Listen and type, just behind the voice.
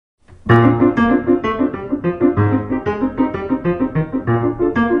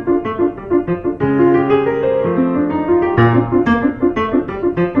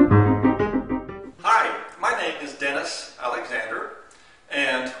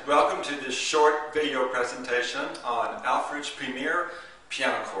welcome to this short video presentation on Alfred's Premier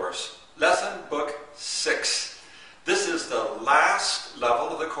Piano Course, Lesson Book 6. This is the last level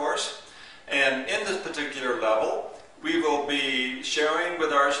of the course, and in this particular level we will be sharing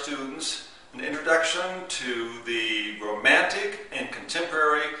with our students an introduction to the Romantic and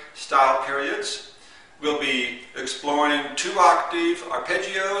Contemporary style periods. We'll be exploring 2-octave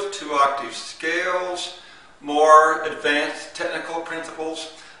arpeggios, 2-octave scales, more advanced technical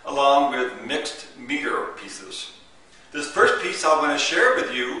principles, along with mixed meter pieces. This first piece I want to share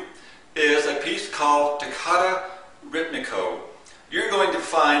with you is a piece called Toccata Ritmico. You're going to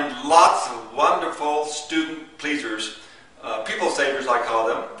find lots of wonderful student pleasers, people savers I call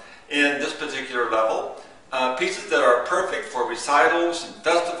them, in this particular level. Pieces that are perfect for recitals and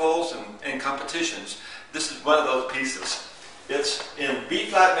festivals and competitions. This is one of those pieces. It's in B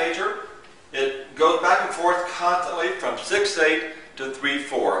flat major. It goes back and forth constantly from 6/8 to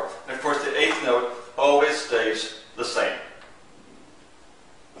 3/4. And of course the 8th note always stays the same.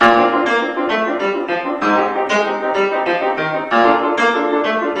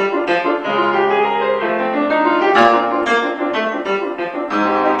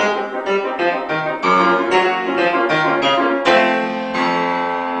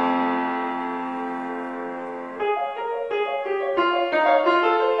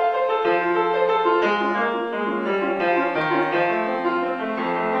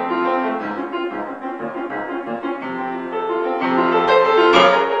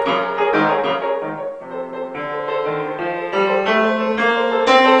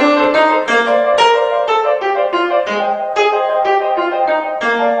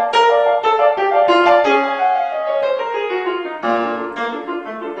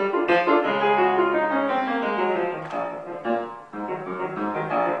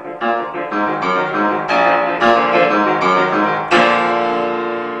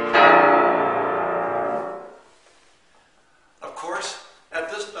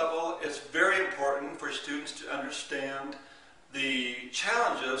 Students to understand the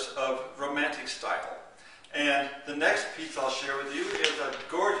challenges of Romantic style. And the next piece I'll share with you is a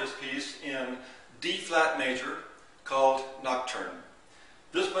gorgeous piece in D flat major called Nocturne.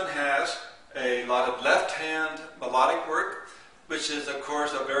 This one has a lot of left hand melodic work, which is of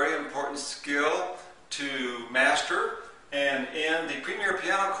course a very important skill to master. And in the Premier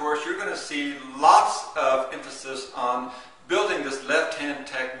Piano course you're going to see lots of emphasis on building this left hand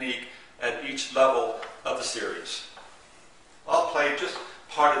technique at each level of the series. I'll play just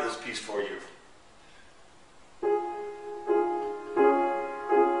part of this piece for you.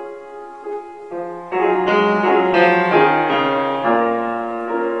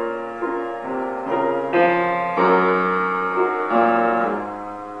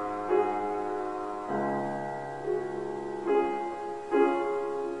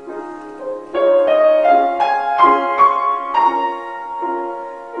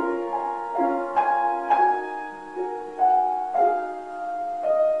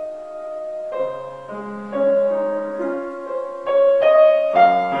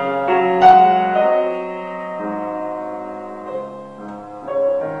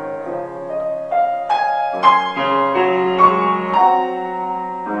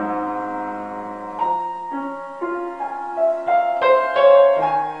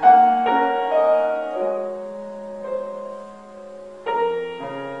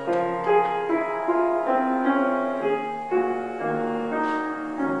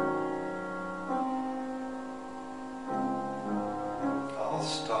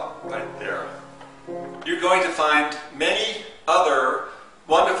 You're going to find many other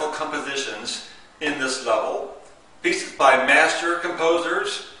wonderful compositions in this level. Pieces by master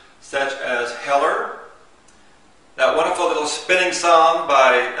composers such as Heller. That wonderful little spinning song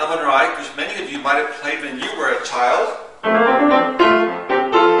by Elman Reich, which many of you might have played when you were a child. I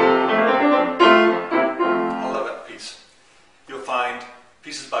love that piece. You'll find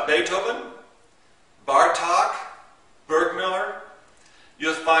pieces by Beethoven, Bartók, Burgmüller.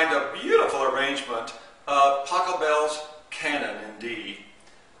 You'll find a beautiful arrangement of Pachelbel's Canon in D.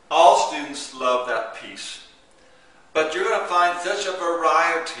 All students love that piece. But you're going to find such a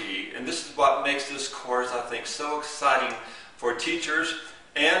variety, and this is what makes this course, I think, so exciting for teachers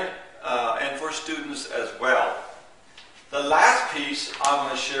and for students as well. The last piece I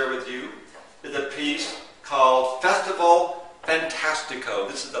want to share with you is a piece called Festival Fantastico.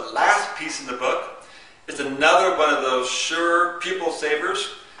 This is the last piece in the book. It's another one of those sure pupil savers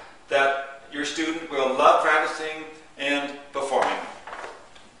that your student will love practicing and performing.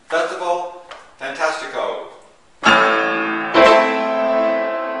 Festival Fantastico.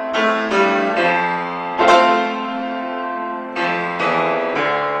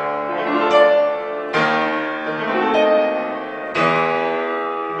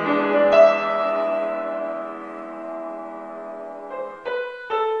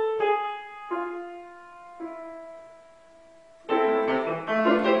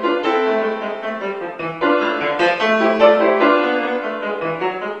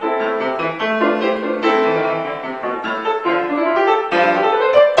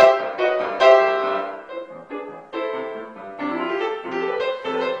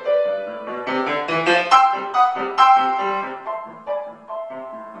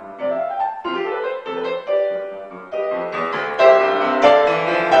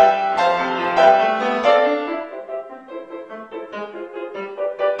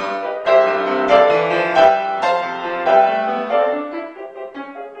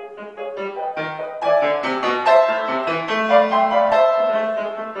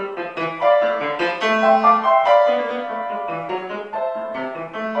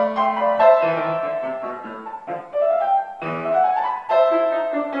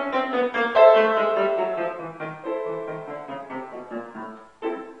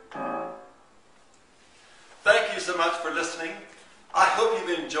 hope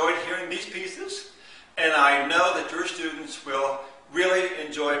you've enjoyed hearing these pieces, and I know that your students will really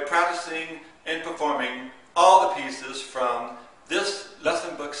enjoy practicing and performing all the pieces from this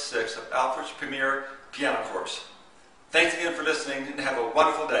lesson book 6 of Alfred's Premier Piano Course. Thanks again for listening, and have a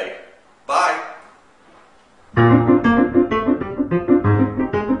wonderful day. Bye.